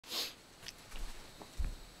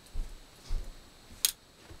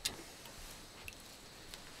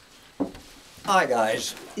Hi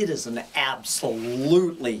guys, it is an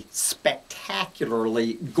absolutely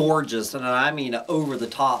spectacularly gorgeous, and I mean over the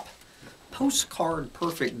top, postcard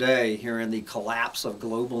perfect day here in the collapse of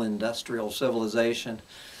global industrial civilization,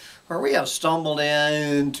 where we have stumbled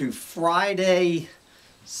into Friday,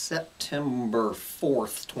 September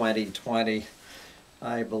 4th, 2020,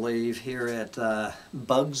 I believe, here at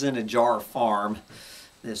Bugs in a Jar Farm.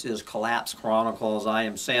 This is Collapse Chronicles. I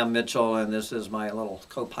am Sam Mitchell, and this is my little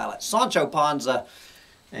co-pilot, Sancho Panza.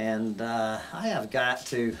 And I have got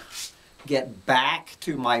to get back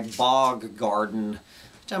to my bog garden,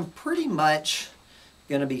 which I'm pretty much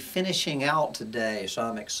going to be finishing out today. So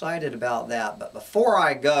I'm excited about that. But before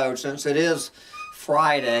I go, since it is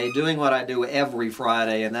Friday, doing what I do every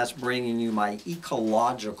Friday, and that's bringing you my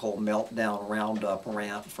Ecological Meltdown Roundup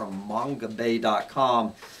rant from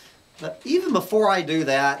mangabay.com. But even before I do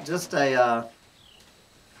that, just a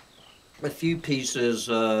few pieces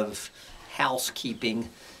of housekeeping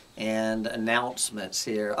and announcements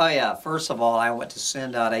here. Oh yeah, first of all, I want to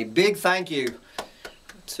send out a big thank you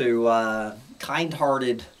to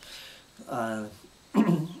kind-hearted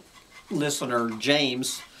listener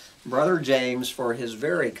James, Brother James, for his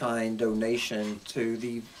very kind donation to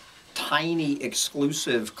the tiny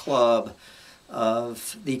exclusive club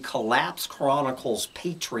of the Collapse Chronicles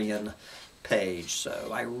Patreon page. So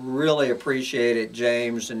I really appreciate it,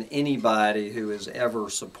 James, and anybody who has ever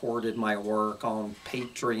supported my work on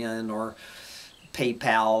Patreon or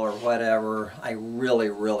PayPal or whatever. I really,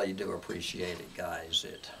 really do appreciate it, guys.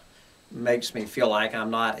 It makes me feel like I'm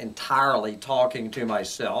not entirely talking to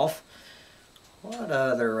myself. What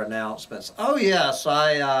other announcements? Oh yes,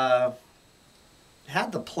 I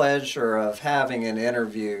had the pleasure of having an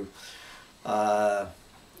interview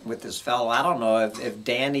with this fellow. I don't know if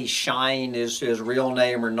Danny Shine is his real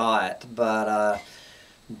name or not, but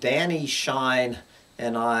Danny Shine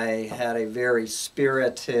and I had a very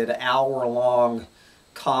spirited hour-long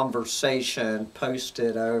conversation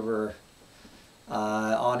posted over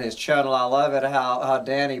on his channel. I love it how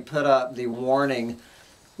Danny put up the warning,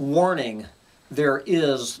 there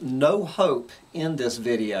is no hope in this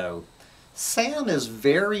video. Sam is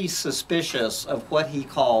very suspicious of what he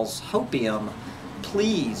calls hopium.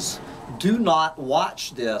 Please do not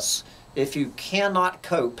watch this if you cannot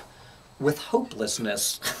cope with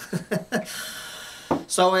hopelessness.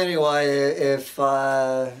 So anyway, if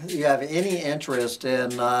you have any interest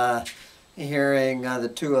in hearing the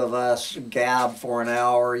two of us gab for an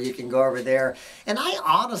hour, you can go over there. And I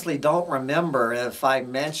honestly don't remember if I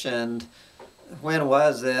mentioned, when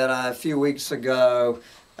was it, a few weeks ago,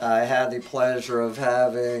 I had the pleasure of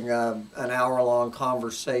having an hour-long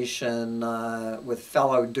conversation with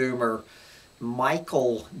fellow doomer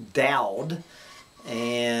Michael Dowd,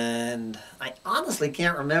 and I honestly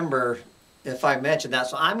can't remember if I mentioned that,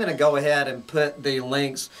 so I'm going to go ahead and put the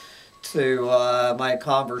links to my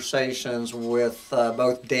conversations with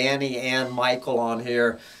both Danny and Michael on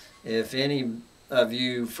here. If any of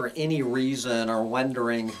you, for any reason, are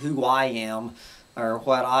wondering who I am or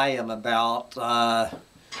what I am about,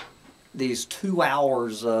 these 2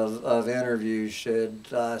 hours of interviews should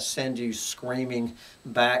send you screaming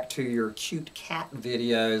back to your cute cat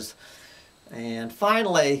videos. And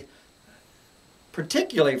finally,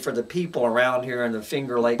 particularly for the people around here in the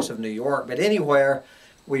Finger Lakes of New York, but anywhere,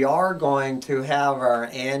 we are going to have our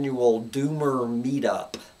annual Doomer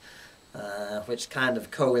meetup, which kind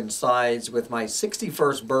of coincides with my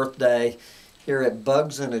 61st birthday here at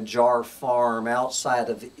Bugs in a Jar Farm outside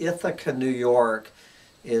of Ithaca, New York.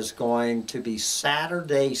 Is going to be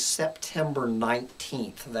Saturday, September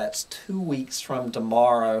 19th. That's 2 weeks from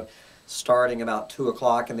tomorrow, starting about 2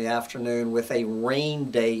 o'clock in the afternoon, with a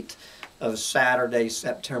rain date of Saturday,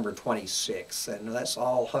 September 26th. And let's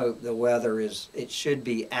all hope the weather it should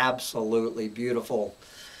be absolutely beautiful.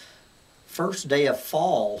 First day of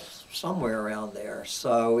fall, somewhere around there.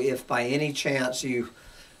 So if by any chance you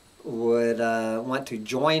would want to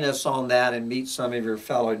join us on that and meet some of your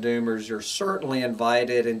fellow doomers, you're certainly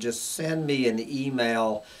invited, and just send me an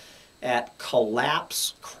email at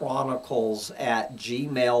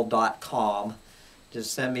collapsechronicles@gmail.com.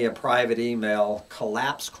 Just send me a private email,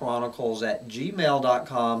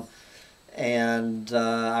 collapsechronicles@gmail.com, and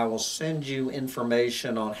I will send you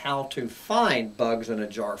information on how to find Bugs in a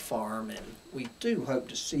Jar Farm, and we do hope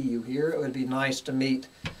to see you here. It would be nice to meet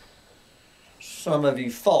some of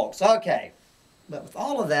you folks. Okay, but with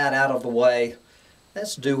all of that out of the way,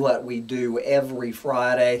 let's do what we do every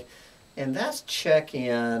Friday, and that's check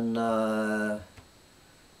in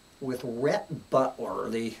with Rhett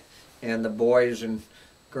Butler and the boys and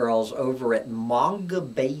girls over at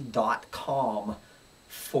mangabay.com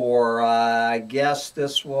for, I guess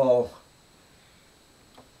this will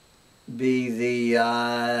be the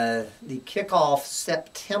kickoff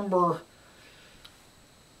September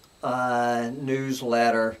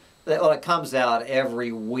newsletter. Well, it comes out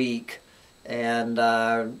every week, and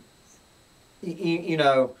you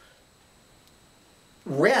know,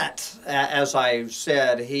 Rhett, as I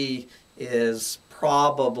said, he is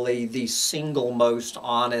probably the single most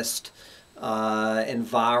honest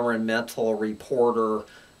environmental reporter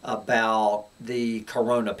about the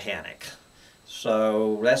corona panic.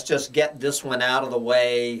 So let's just get this one out of the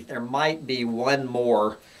way. There might be one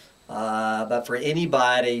more, but for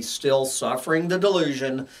anybody still suffering the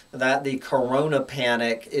delusion that the corona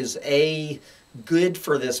panic is A, good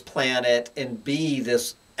for this planet, and B,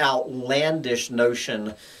 this outlandish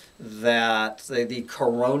notion that the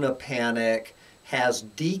corona panic has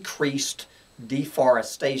decreased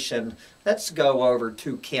deforestation, let's go over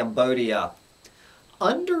to Cambodia.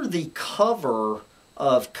 Under the cover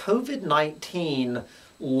of COVID-19,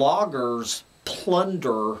 loggers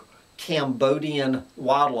plunder Cambodian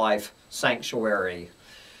wildlife sanctuary.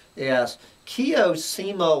 Yes,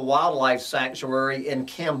 Kiosima Wildlife Sanctuary in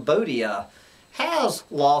Cambodia has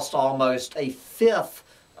lost almost a fifth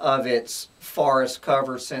of its forest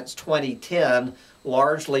cover since 2010,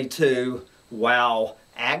 largely to, wow,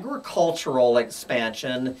 agricultural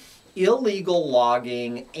expansion, illegal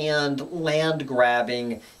logging, and land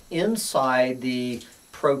grabbing inside the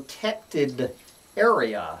protected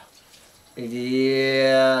area.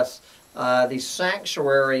 Yes, the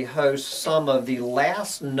sanctuary hosts some of the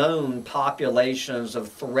last known populations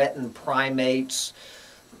of threatened primates,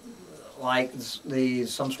 like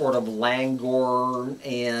some sort of langur,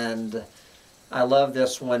 and I love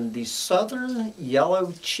this one, the southern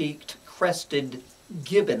yellow-cheeked crested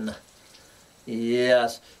gibbon.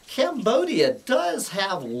 Yes, Cambodia does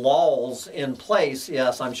have laws in place,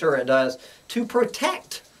 yes, I'm sure it does, to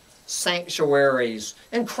protect sanctuaries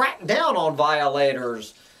and crack down on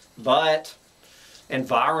violators, but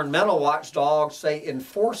environmental watchdogs say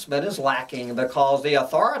enforcement is lacking because the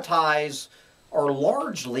authorities are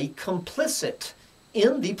largely complicit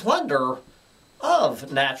in the plunder of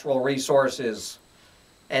natural resources.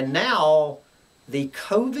 And now, the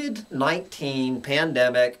COVID-19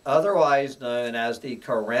 pandemic, otherwise known as the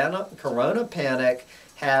corona panic,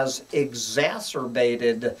 has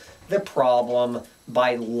exacerbated the problem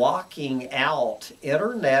by locking out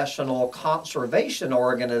international conservation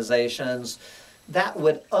organizations that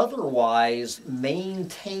would otherwise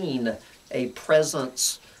maintain a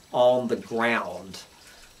presence on the ground.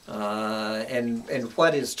 And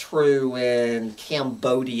what is true in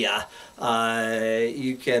Cambodia,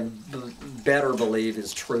 you can better believe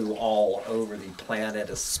is true all over the planet,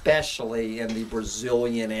 especially in the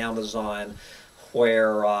Brazilian Amazon,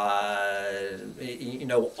 where you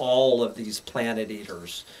know, all of these planet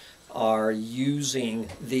eaters are using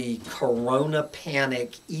the corona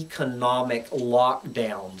panic economic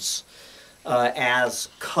lockdowns as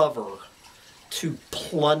cover to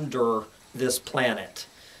plunder this planet.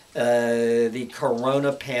 The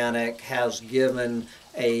corona panic has given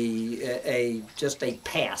just a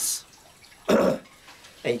pass,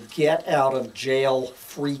 a get out of jail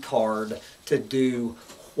free card to do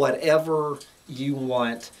whatever you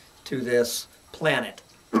want to this planet.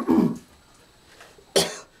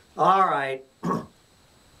 All right.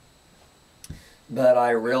 But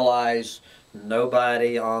I realize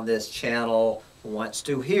nobody on this channel wants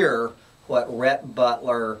to hear what Rhett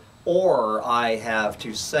Butler or I have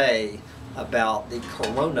to say about the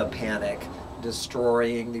corona panic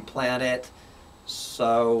destroying the planet.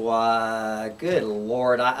 So, good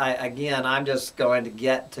Lord, again, I'm just going to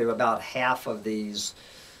get to about half of these.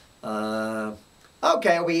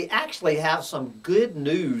 Okay, we actually have some good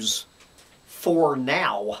news for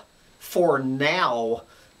now. For now,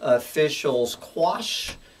 officials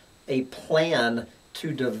quash a plan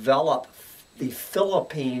to develop the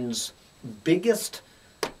Philippines' biggest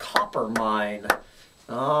copper mine.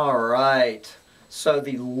 All right. So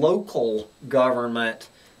the local government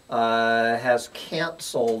has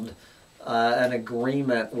canceled an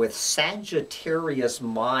agreement with Sagittarius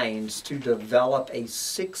Mines to develop a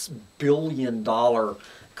 $6 billion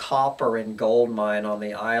copper and gold mine on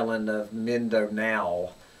the island of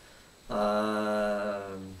Mindanao.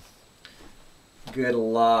 Good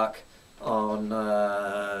luck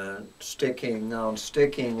on sticking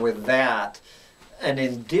with that. An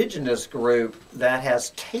indigenous group that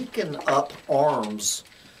has taken up arms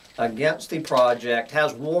against the project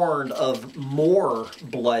has warned of more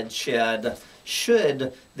bloodshed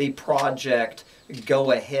should the project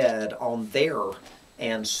go ahead on their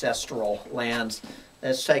ancestral lands.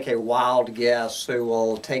 Let's take a wild guess who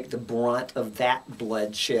will take the brunt of that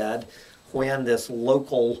bloodshed when this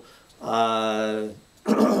local uh,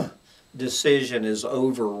 decision is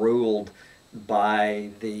overruled by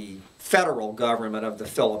the federal government of the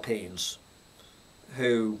Philippines,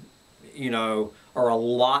 who, you know, are a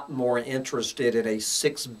lot more interested in a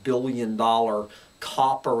 $6 billion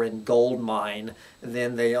copper and gold mine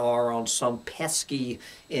than they are on some pesky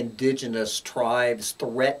indigenous tribes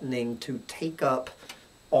threatening to take up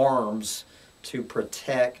arms to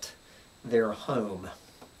protect their home.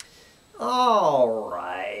 All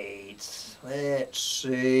right, let's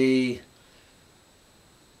see.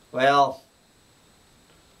 Well,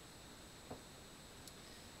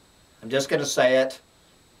 I'm just going to say it.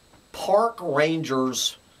 Park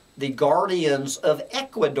rangers, the guardians of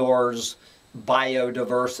Ecuador's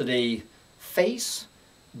biodiversity, face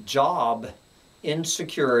job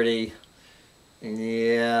insecurity.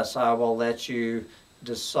 Yes, I will let you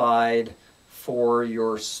decide for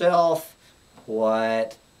yourself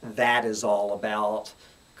what that is all about,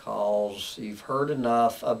 because you've heard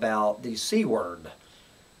enough about the C word.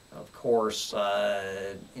 Of course,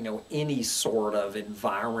 you know, any sort of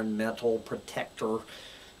environmental protector,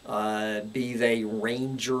 be they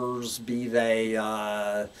rangers, be they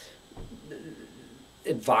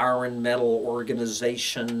environmental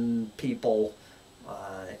organization people.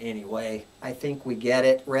 Anyway, I think we get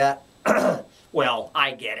it, Rhett. Well,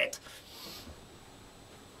 I get it.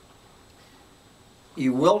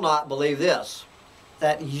 You will not believe this,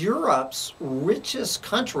 that Europe's richest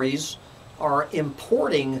countries are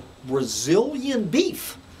importing Brazilian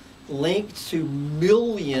beef linked to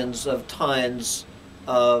millions of tons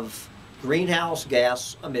of greenhouse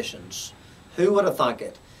gas emissions. Who would have thunk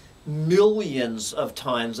it? Millions of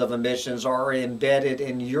tons of emissions are embedded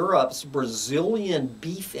in Europe's Brazilian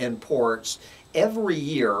beef imports every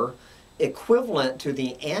year, equivalent to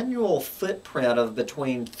the annual footprint of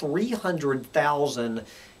between 300,000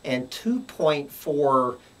 and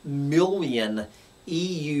 2.4 million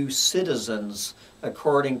EU citizens,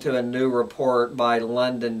 according to a new report by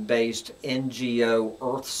London-based NGO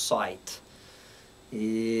Earthsight.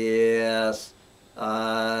 Yes,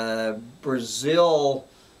 Brazil,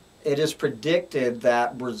 it is predicted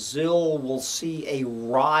that Brazil will see a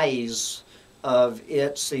rise of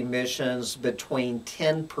its emissions between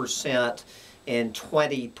 10% and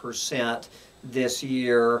 20% this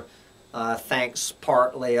year, thanks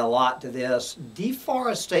partly a lot to this.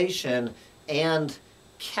 Deforestation and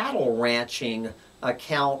cattle ranching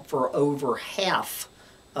account for over half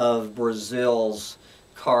of Brazil's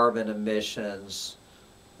carbon emissions.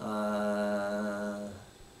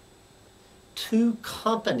 Two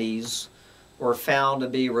companies were found to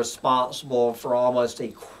be responsible for almost a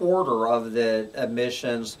quarter of the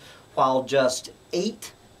emissions, while just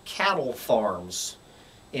 8 cattle farms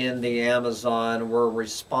in the Amazon were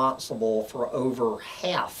responsible for over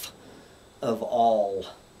half of all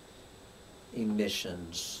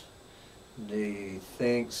emissions. Do you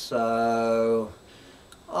think so?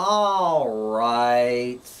 All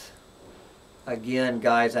right. Again,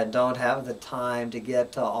 guys, I don't have the time to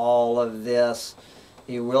get to all of this.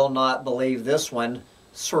 You will not believe this one.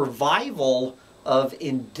 Survival of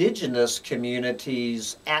indigenous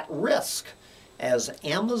communities at risk as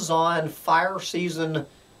Amazon fire season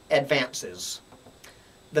advances.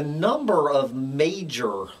 The number of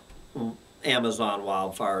major Amazon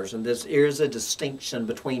wildfires, and this is a distinction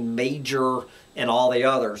between major and all the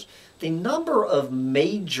others. The number of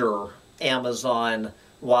major Amazon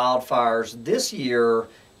wildfires this year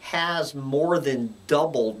has more than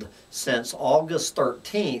doubled since August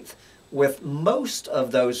 13th, with most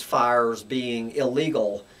of those fires being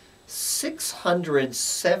illegal.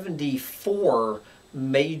 674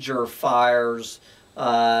 major fires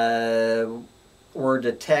were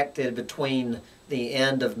detected between the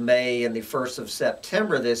end of May and the 1st of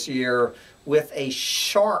September this year, with a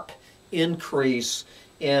sharp increase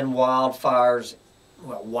in wildfires,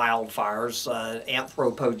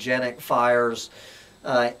 anthropogenic fires,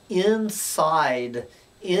 inside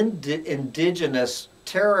indigenous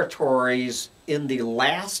territories in the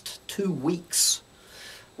last 2 weeks,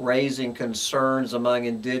 raising concerns among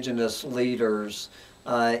indigenous leaders.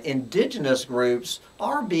 Indigenous groups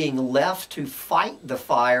are being left to fight the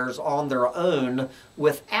fires on their own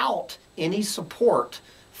without any support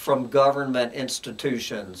from government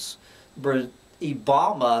institutions.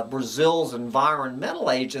 IBAMA, Brazil's environmental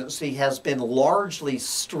agency, has been largely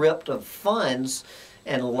stripped of funds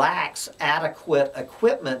and lacks adequate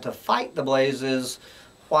equipment to fight the blazes,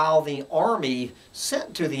 while the army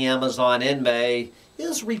sent to the Amazon in May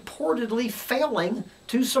is reportedly failing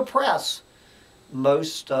to suppress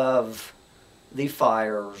most of the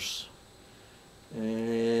fires.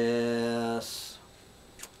 Yes.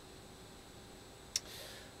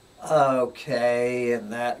 Okay,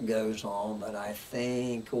 and that goes on, but I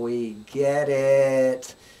think we get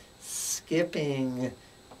it. Skipping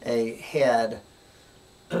ahead.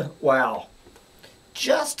 Wow.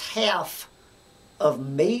 Just half of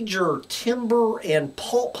major timber and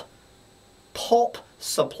pulp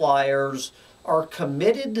suppliers are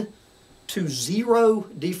committed to zero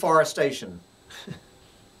deforestation.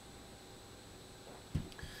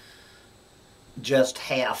 Just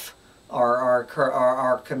half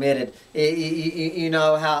are committed. You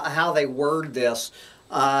know how they word this.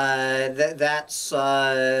 That's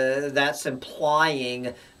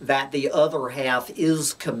implying that the other half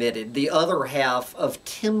is committed. The other half of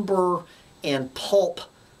timber and pulp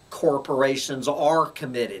corporations are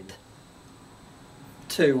committed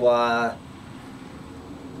to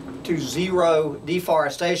zero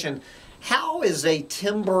deforestation. How is a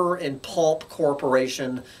timber and pulp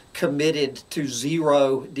corporation committed to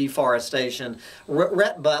zero deforestation?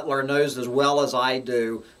 Rhett Butler knows as well as I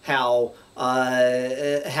do how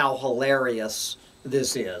hilarious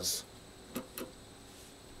this is.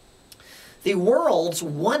 The world's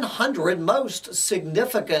 100 most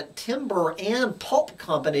significant timber and pulp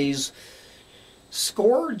companies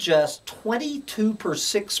score just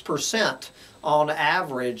 22.6% on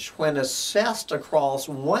average when assessed across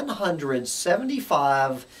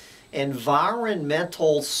 175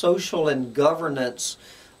 environmental, social, and governance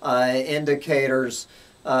indicators,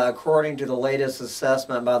 according to the latest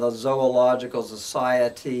assessment by the Zoological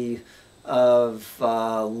Society of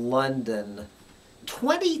London.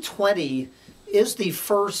 2020 is the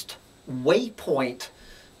first waypoint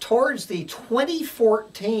towards the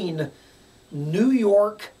 2014 New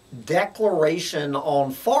York Declaration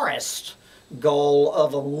on Forest goal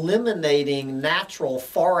of eliminating natural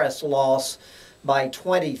forest loss by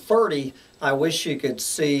 2030. I wish you could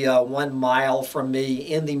see 1 mile from me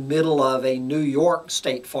in the middle of a New York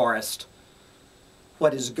state forest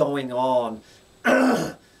what is going on.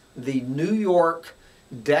 The New York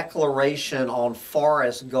Declaration on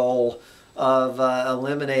Forest goal of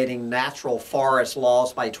eliminating natural forest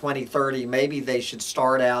loss by 2030. Maybe they should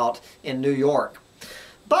start out in New York.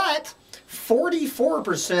 But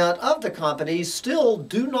 44% of the companies still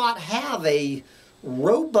do not have a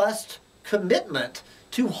robust commitment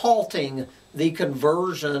to halting the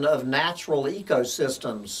conversion of natural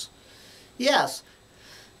ecosystems. Yes,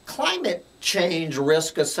 climate change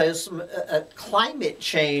risk assessments,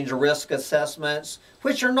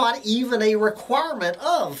 which are not even a requirement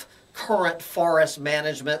of current forest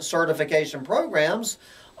management certification programs,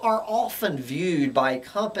 are often viewed by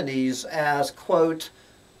companies as, quote,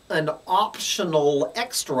 an optional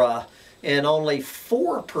extra, and only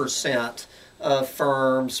 4% of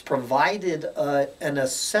firms provided an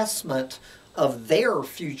assessment of their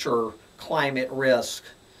future climate risk.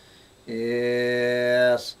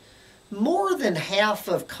 Yes, more than half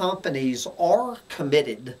of companies are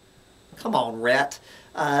committed. Come on, Rhett.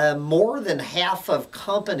 More than half of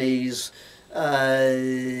companies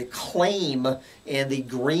claim in the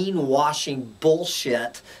greenwashing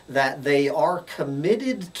bullshit that they are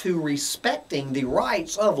committed to respecting the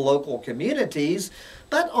rights of local communities,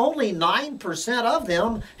 but only 9% of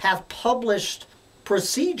them have published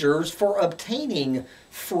procedures for obtaining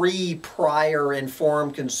free, prior,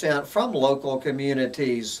 informed consent from local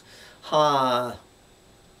communities.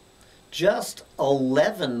 Just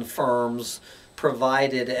 11 firms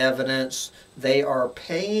provided evidence they are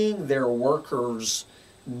paying their workers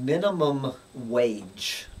minimum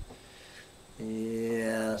wage.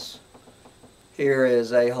 Yes. Here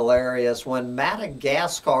is a hilarious one.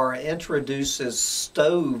 Madagascar introduces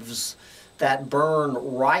stoves that burn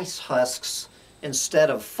rice husks instead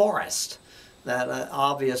of forest. That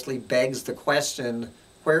obviously begs the question,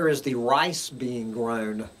 where is the rice being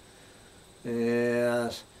grown?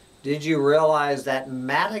 Yes. Did you realize that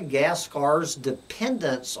Madagascar's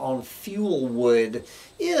dependence on fuel wood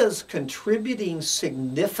is contributing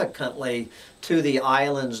significantly to the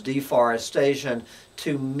island's deforestation?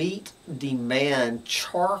 To meet demand,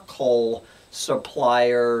 charcoal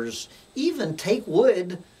suppliers even take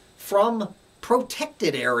wood from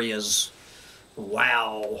protected areas.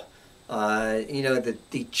 Wow. You know,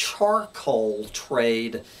 the charcoal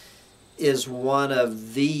trade is one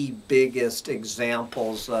of the biggest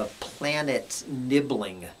examples of planet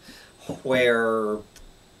nibbling, where,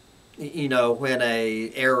 you know, when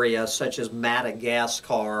a area such as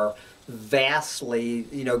Madagascar vastly,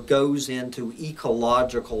 you know, goes into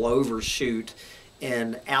ecological overshoot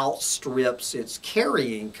and outstrips its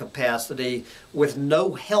carrying capacity with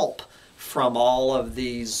no help from all of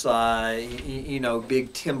these, you know,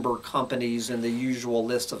 big timber companies and the usual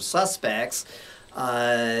list of suspects,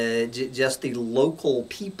 just the local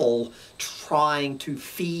people trying to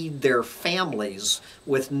feed their families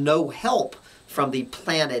with no help from the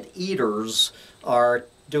planet eaters are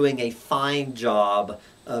doing a fine job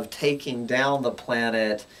of taking down the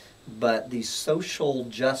planet, but the social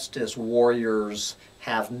justice warriors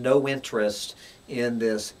have no interest in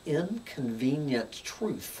this inconvenient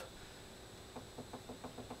truth.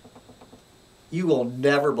 You will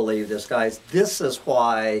never believe this, guys. This is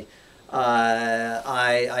why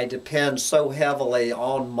I depend so heavily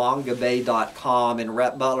on mangabay.com and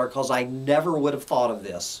Rhett Butler, because I never would have thought of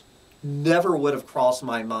this. Never would have crossed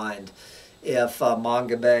my mind if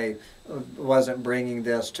Mangabay wasn't bringing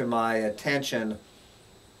this to my attention.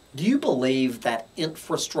 Do you believe that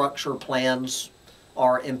infrastructure plans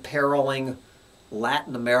are imperiling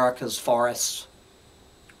Latin America's forests?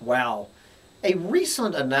 Wow. A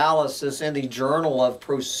recent analysis in the Journal of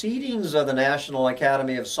Proceedings of the National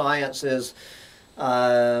Academy of Sciences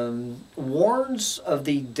warns of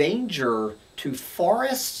the danger to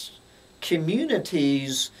forests,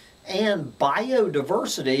 communities, and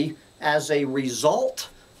biodiversity as a result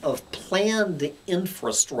of planned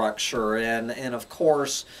infrastructure. And of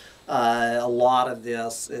course, a lot of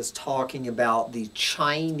this is talking about the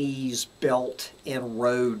Chinese Belt and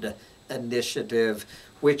Road Initiative,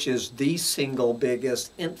 which is the single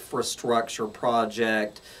biggest infrastructure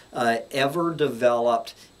project ever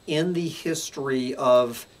developed in the history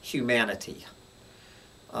of humanity,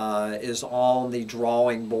 is on the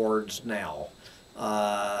drawing boards now.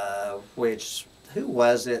 Who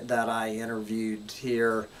was it that I interviewed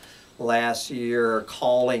here last year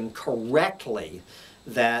calling correctly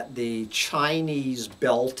that the Chinese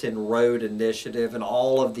Belt and Road Initiative and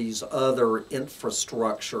all of these other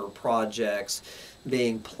infrastructure projects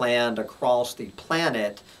being planned across the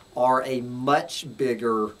planet are a much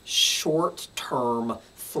bigger short-term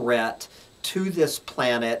threat to this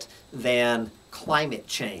planet than climate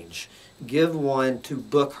change. Give one to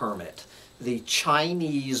Book Hermit. The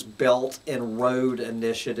Chinese Belt and Road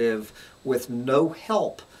Initiative, with no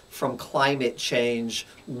help from climate change,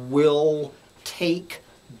 will take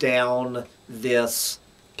down this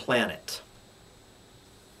planet.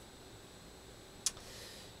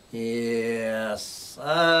 Yes,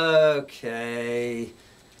 okay.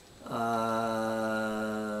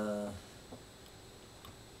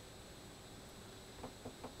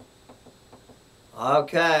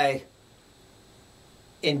 Okay.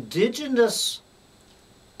 Indigenous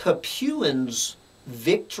Papuans'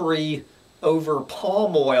 victory over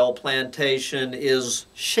palm oil plantation is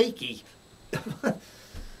shaky.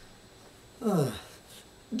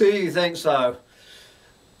 Do you think so?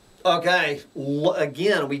 Okay,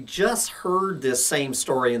 again, we just heard this same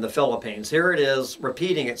story in the Philippines. Here it is,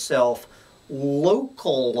 repeating itself.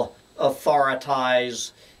 Local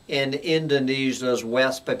authorities in Indonesia's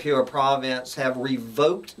West Papua province have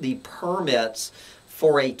revoked the permits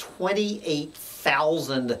for a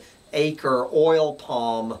 28,000 acre oil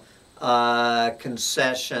palm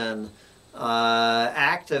concession.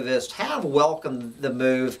 Activists have welcomed the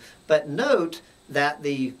move, but note that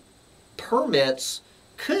the permits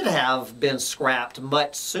could have been scrapped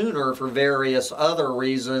much sooner for various other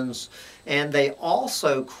reasons, and they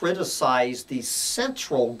also criticized the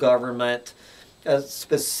central government,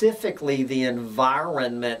 specifically the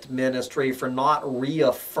Environment Ministry, for not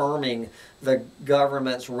reaffirming the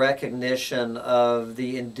government's recognition of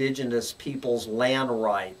the indigenous people's land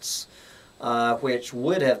rights, which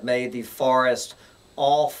would have made the forest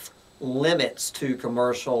off limits to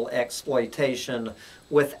commercial exploitation.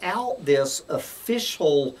 Without this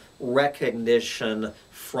official recognition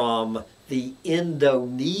from the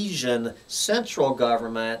Indonesian central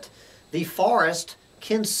government, the forest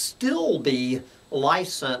can still be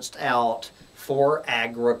licensed out for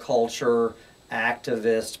agriculture,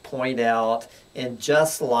 activists point out, and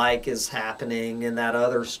just like is happening in that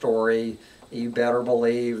other story, you better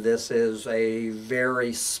believe this is a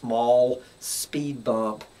very small speed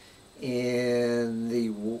bump in the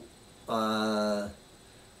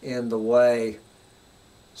way.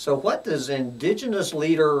 So what does indigenous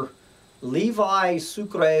leader Levi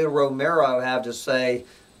Sucre Romero have to say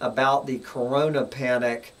about the corona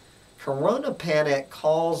panic? Corona panic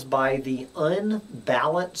caused by the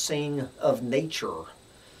unbalancing of nature.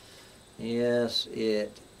 Yes,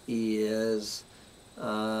 it is.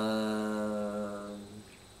 All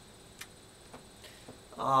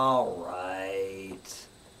right.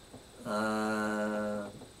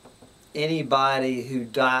 Anybody who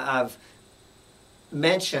I've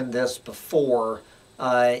mentioned this before,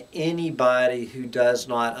 anybody who does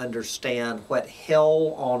not understand what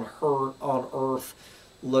hell on earth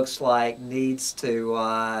looks like needs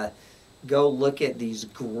to go look at these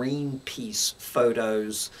Greenpeace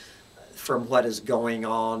photos from what is going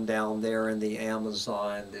on down there in the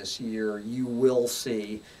Amazon this year. You will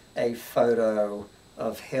see a photo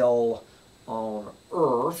of hell on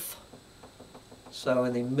Earth. So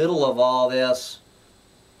in the middle of all this,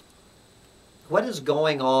 what is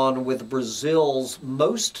going on with Brazil's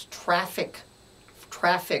most trafficked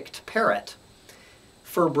parrot?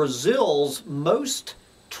 For Brazil's most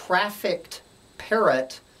trafficked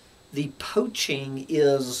parrot, the poaching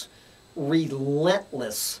is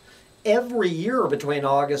relentless. Every year between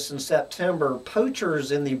August and September,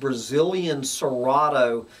 poachers in the Brazilian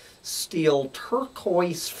Cerrado steal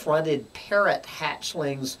turquoise-fronted parrot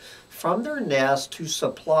hatchlings from their nest to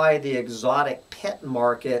supply the exotic pet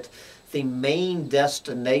market. The main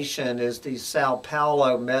destination is the Sao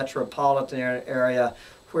Paulo metropolitan area,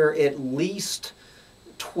 where at least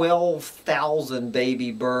 12,000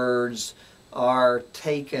 baby birds are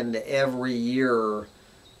taken every year.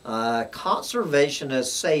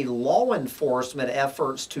 Conservationists say law enforcement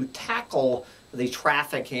efforts to tackle the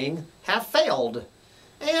trafficking have failed,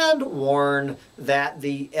 and warn that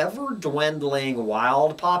the ever-dwindling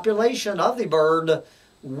wild population of the bird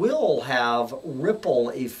will have ripple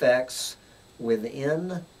effects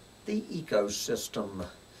within the ecosystem.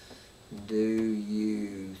 Do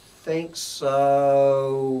you think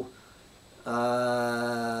so?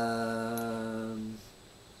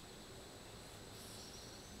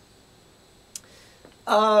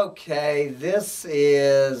 Okay, this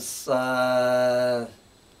is,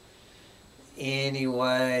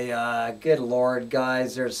 anyway, good Lord,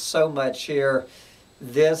 guys, there's so much here.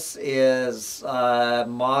 This is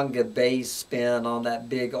manga base spin on that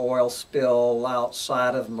big oil spill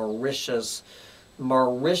outside of Mauritius.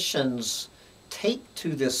 Mauritians take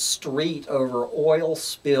to the street over oil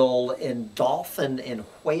spill and dolphin and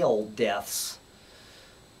whale deaths.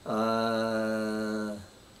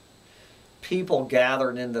 People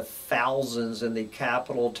gathered in the thousands in the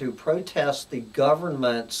capital to protest the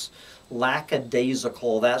government's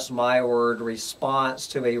lackadaisical, that's my word, response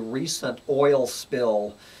to a recent oil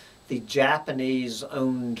spill. The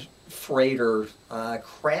Japanese-owned freighter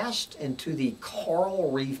crashed into the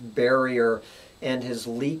coral reef barrier and has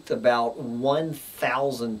leaked about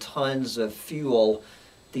 1,000 tons of fuel.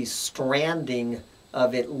 The stranding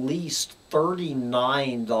of at least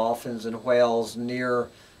 39 dolphins and whales near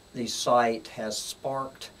the site has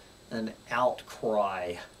sparked an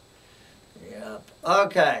outcry. Yep.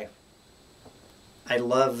 Okay. I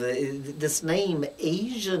love this name,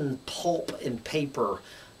 Asian Pulp and Paper.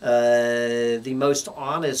 The most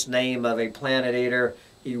honest name of a planet eater.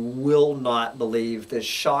 You will not believe this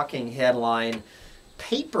shocking headline.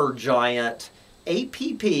 Paper giant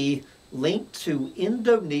APP linked to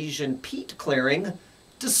Indonesian peat clearing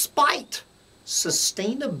despite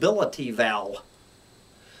sustainability vow.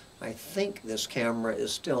 I think this camera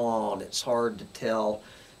is still on. It's hard to tell.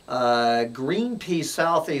 Greenpeace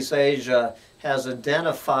Southeast Asia has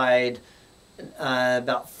identified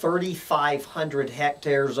about 3,500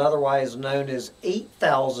 hectares, otherwise known as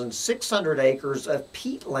 8,600 acres of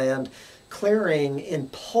peatland clearing in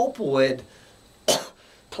pulpwood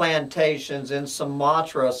plantations in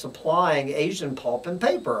Sumatra, supplying Asian pulp and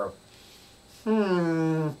paper.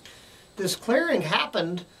 This clearing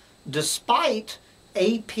happened despite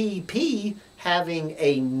APP having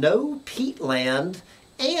a no peatland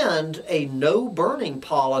and a no burning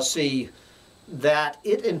policy that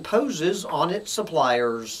it imposes on its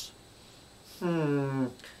suppliers.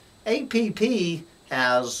 APP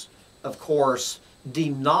has, of course,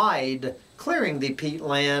 denied clearing the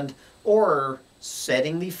peatland or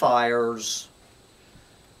setting the fires.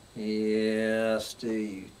 Yes, do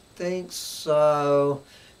you think so?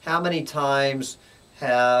 How many times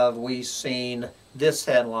have we seen this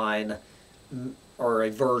headline, or a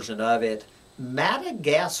version of it?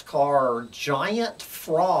 Madagascar giant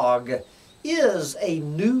frog is a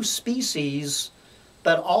new species,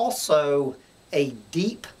 but also a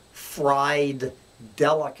deep-fried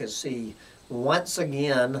delicacy. Once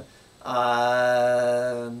again,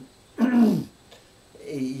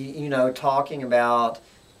 you know, talking about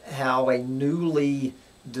how a newly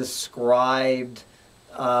described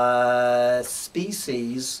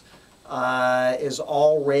species is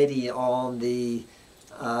already on the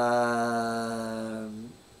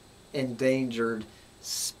endangered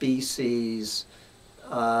species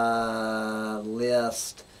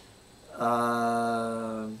list.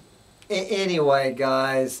 Anyway,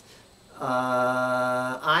 guys,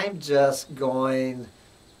 I'm just going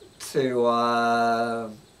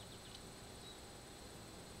to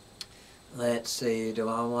let's see, do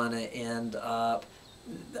I want to end up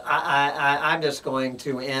I'm just going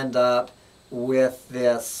to end up with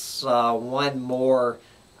this one more.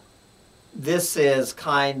 This is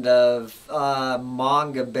kind of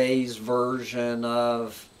manga-based version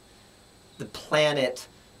of the planet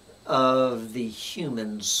of the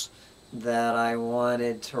humans that I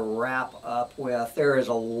wanted to wrap up with. There is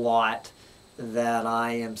a lot that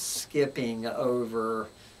I am skipping over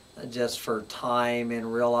just for time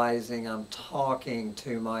and realizing I'm talking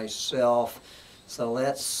to myself. So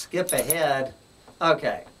let's skip ahead.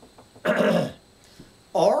 Okay.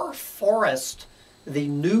 Are forests the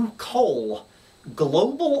new coal?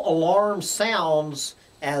 Global alarm sounds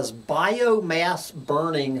as biomass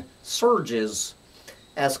burning surges.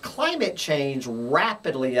 As climate change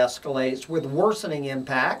rapidly escalates with worsening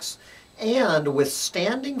impacts and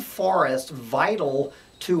withstanding forests vital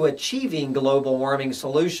to achieving global warming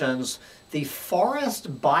solutions, the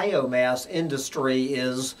forest biomass industry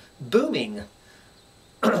is booming.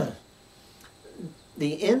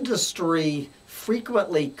 The industry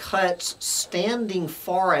frequently cuts standing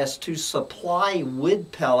forests to supply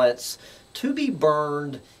wood pellets to be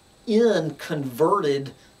burned in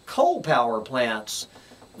converted coal power plants.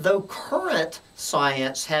 Though current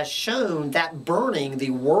science has shown that burning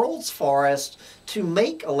the world's forests to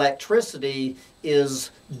make electricity is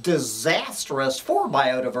disastrous for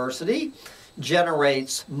biodiversity,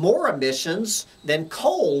 generates more emissions than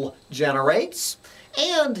coal generates,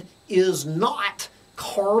 and is not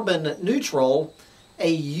carbon neutral, a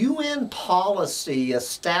UN policy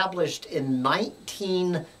established in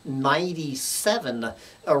 1997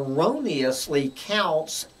 erroneously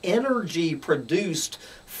counts energy produced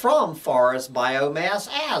from forest biomass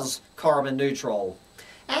as carbon neutral.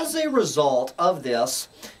 As a result of this,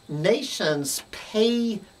 nations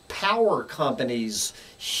pay power companies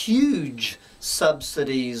huge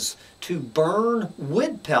subsidies to burn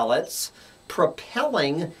wood pellets,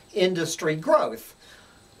 propelling industry growth.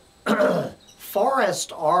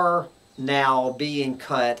 Forests are now being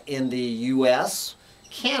cut in the US,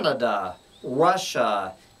 Canada,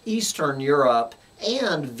 Russia, Eastern Europe,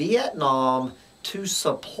 and Vietnam to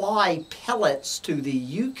supply pellets to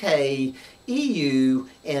the UK, EU,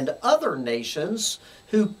 and other nations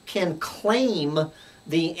who can claim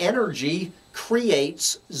the energy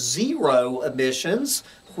creates zero emissions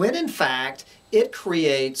when in fact it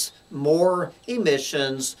creates more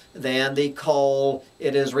emissions than the coal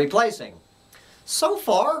it is replacing. So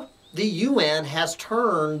far, the UN has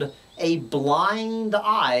turned a blind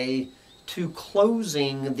eye to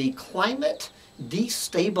closing the climate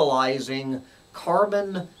destabilizing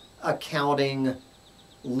carbon accounting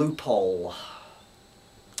loophole.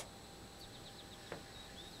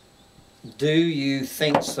 Do you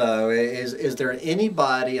think so? Is there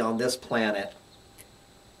anybody on this planet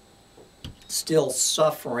still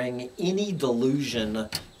suffering any delusion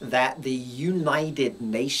that the United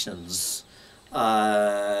Nations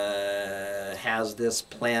has this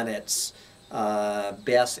planet's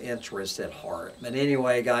best interest at heart? But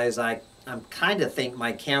anyway, guys, I'm kind of think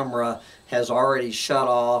my camera has already shut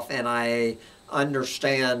off, and I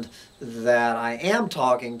understand that I am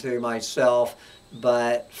talking to myself,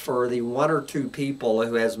 but for the one or two people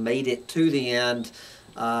who has made it to the end,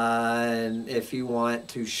 and if you want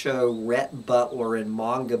to show Rhett Butler and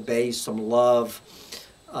Manga Base some love,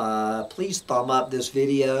 please thumb up this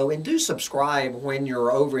video and do subscribe when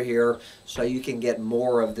you're over here so you can get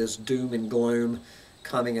more of this doom and gloom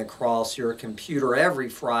coming across your computer every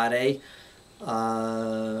Friday.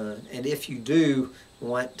 And if you do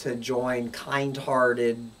want to join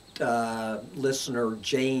kind-hearted listener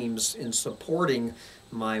James in supporting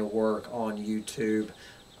my work on YouTube,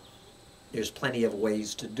 there's plenty of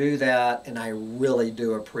ways to do that, and I really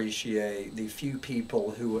do appreciate the few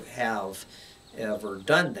people who have ever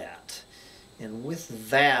done that. And with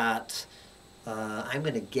that, I'm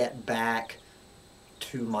going to get back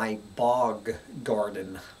to my bog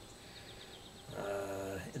garden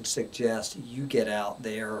and suggest you get out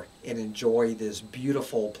there and enjoy this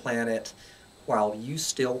beautiful planet while you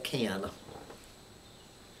still can.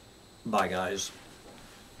 Bye, guys.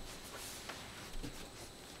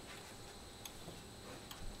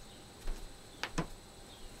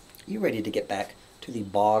 You ready to get back to the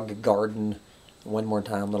bog garden one more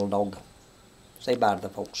time, little dog? Say bye to the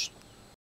folks.